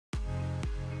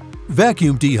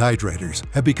Vacuum dehydrators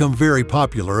have become very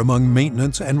popular among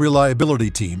maintenance and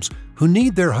reliability teams who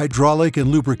need their hydraulic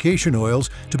and lubrication oils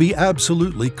to be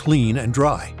absolutely clean and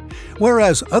dry.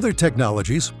 Whereas other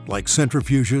technologies, like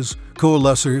centrifuges,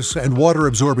 coalescers, and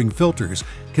water-absorbing filters,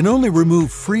 can only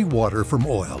remove free water from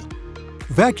oil.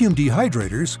 Vacuum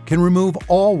dehydrators can remove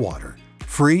all water,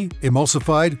 free,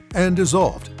 emulsified, and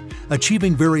dissolved,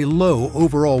 achieving very low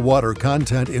overall water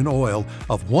content in oil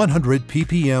of 100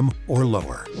 ppm or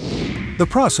lower. The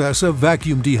process of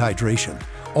vacuum dehydration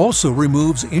also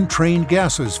removes entrained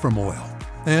gases from oil,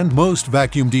 and most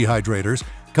vacuum dehydrators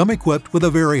come equipped with a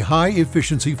very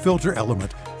high-efficiency filter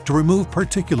element to remove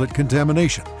particulate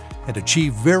contamination and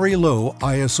achieve very low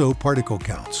ISO particle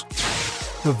counts.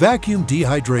 The Vacuum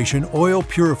Dehydration Oil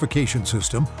Purification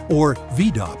System, or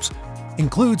VDOPS,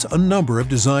 includes a number of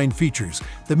design features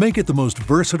that make it the most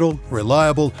versatile,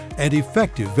 reliable, and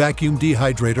effective vacuum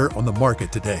dehydrator on the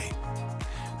market today.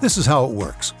 This is how it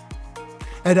works.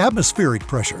 At atmospheric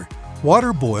pressure,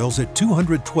 water boils at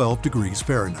 212 degrees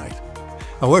Fahrenheit.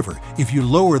 However, if you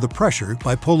lower the pressure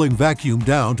by pulling vacuum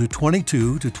down to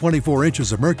 22 to 24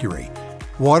 inches of mercury,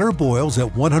 water boils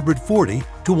at 140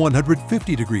 to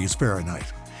 150 degrees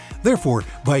Fahrenheit. Therefore,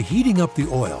 by heating up the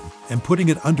oil and putting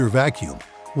it under vacuum,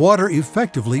 water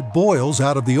effectively boils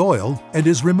out of the oil and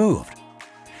is removed.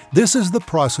 This is the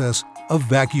process of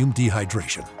vacuum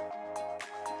dehydration.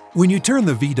 When you turn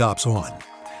the VDOPS on,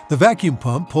 the vacuum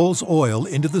pump pulls oil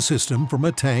into the system from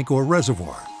a tank or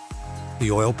reservoir.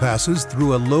 The oil passes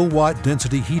through a low-watt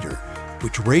density heater,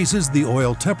 which raises the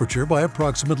oil temperature by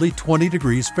approximately 20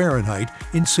 degrees Fahrenheit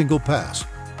in single pass.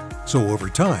 So over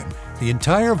time, the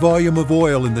entire volume of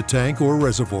oil in the tank or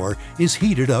reservoir is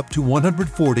heated up to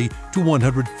 140 to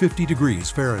 150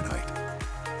 degrees Fahrenheit.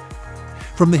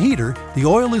 From the heater, the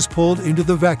oil is pulled into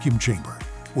the vacuum chamber,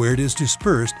 where it is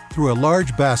dispersed through a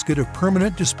large basket of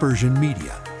permanent dispersion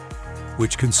media,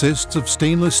 which consists of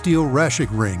stainless steel Raschig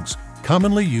rings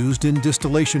commonly used in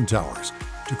distillation towers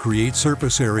to create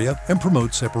surface area and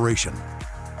promote separation.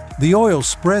 The oil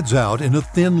spreads out in a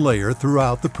thin layer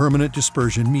throughout the permanent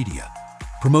dispersion media,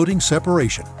 promoting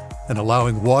separation and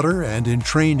allowing water and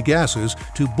entrained gases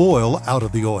to boil out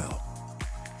of the oil.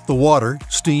 The water,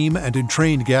 steam, and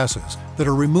entrained gases that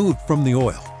are removed from the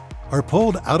oil are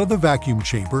pulled out of the vacuum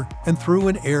chamber and through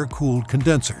an air-cooled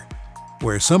condenser,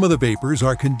 where some of the vapors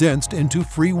are condensed into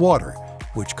free water,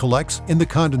 which collects in the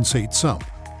condensate sump.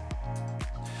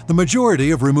 The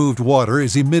majority of removed water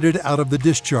is emitted out of the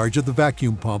discharge of the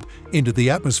vacuum pump into the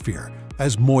atmosphere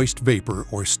as moist vapor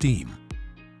or steam.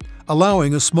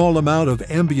 Allowing a small amount of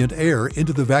ambient air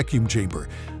into the vacuum chamber,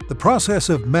 the process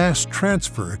of mass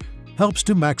transfer helps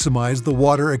to maximize the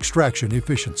water extraction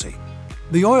efficiency.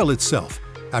 The oil itself,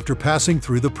 after passing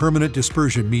through the permanent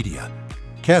dispersion media,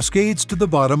 cascades to the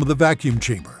bottom of the vacuum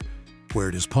chamber, where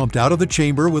it is pumped out of the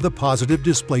chamber with a positive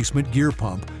displacement gear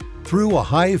pump through a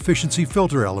high-efficiency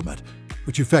filter element,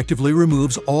 which effectively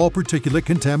removes all particulate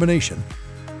contamination,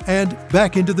 and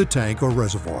back into the tank or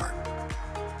reservoir.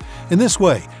 In this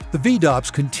way, the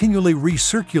VDOPS continually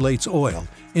recirculates oil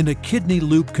in a kidney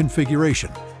loop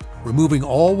configuration, removing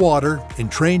all water,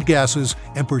 entrained gases,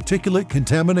 and particulate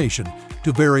contamination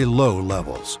to very low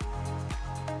levels.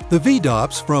 The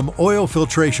VDOPS from Oil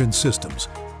Filtration Systems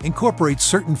incorporates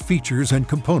certain features and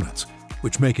components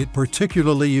which make it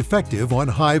particularly effective on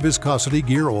high-viscosity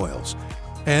gear oils,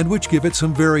 and which give it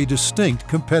some very distinct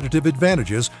competitive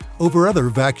advantages over other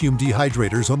vacuum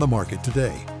dehydrators on the market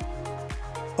today.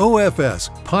 OFS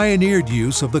pioneered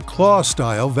use of the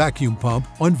claw-style vacuum pump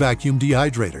on vacuum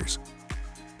dehydrators.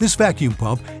 This vacuum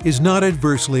pump is not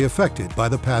adversely affected by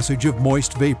the passage of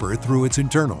moist vapor through its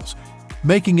internals,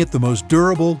 making it the most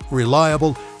durable,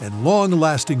 reliable, and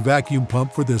long-lasting vacuum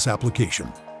pump for this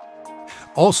application.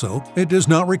 Also, it does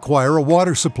not require a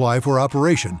water supply for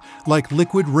operation like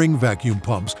liquid ring vacuum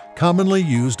pumps commonly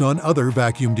used on other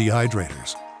vacuum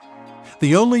dehydrators.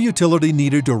 The only utility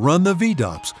needed to run the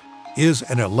VDOPS is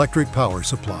an electric power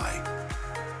supply.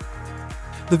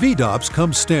 The VDOPS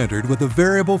comes standard with a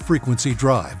variable frequency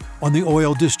drive on the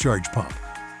oil discharge pump,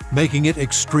 making it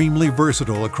extremely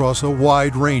versatile across a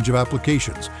wide range of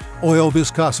applications, oil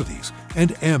viscosities,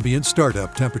 and ambient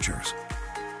startup temperatures.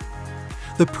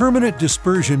 The permanent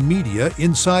dispersion media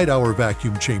inside our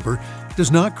vacuum chamber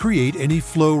does not create any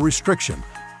flow restriction,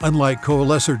 unlike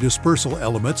coalescer dispersal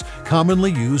elements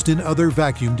commonly used in other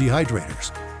vacuum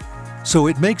dehydrators. So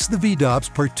it makes the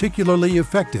VDOPS particularly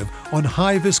effective on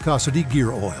high-viscosity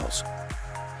gear oils.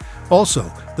 Also,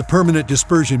 the permanent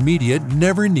dispersion media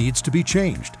never needs to be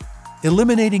changed,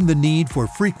 eliminating the need for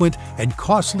frequent and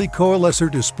costly coalescer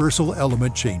dispersal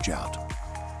element changeout.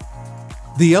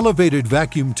 The elevated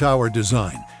vacuum tower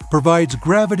design provides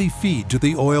gravity feed to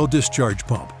the oil discharge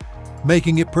pump,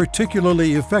 making it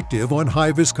particularly effective on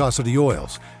high viscosity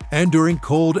oils and during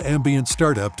cold ambient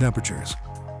startup temperatures.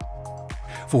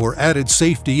 For added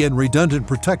safety and redundant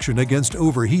protection against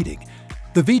overheating,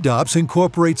 the VDOPS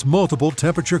incorporates multiple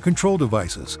temperature control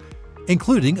devices,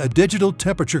 including a digital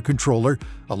temperature controller,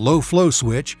 a low-flow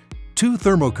switch, 2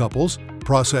 thermocouples,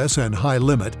 process and high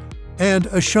limit, and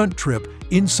a shunt trip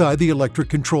inside the electric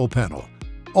control panel,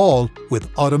 all with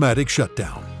automatic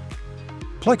shutdown.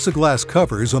 Plexiglass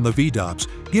covers on the VDOPS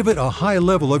give it a high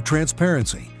level of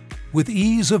transparency, with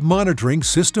ease of monitoring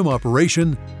system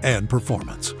operation and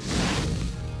performance.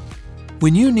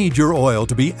 When you need your oil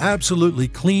to be absolutely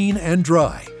clean and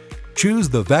dry, choose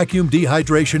the Vacuum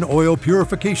Dehydration Oil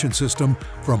Purification System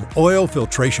from Oil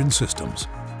Filtration Systems.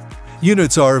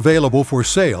 Units are available for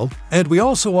sale, and we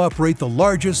also operate the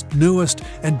largest, newest,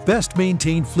 and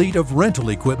best-maintained fleet of rental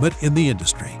equipment in the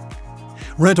industry.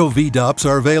 Rental VDOPS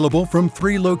are available from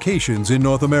 3 locations in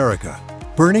North America: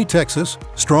 Boerne, Texas,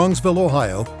 Strongsville,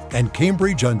 Ohio, and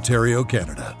Cambridge, Ontario,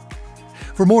 Canada.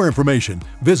 For more information,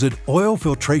 visit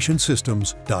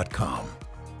oilfiltrationsystems.com.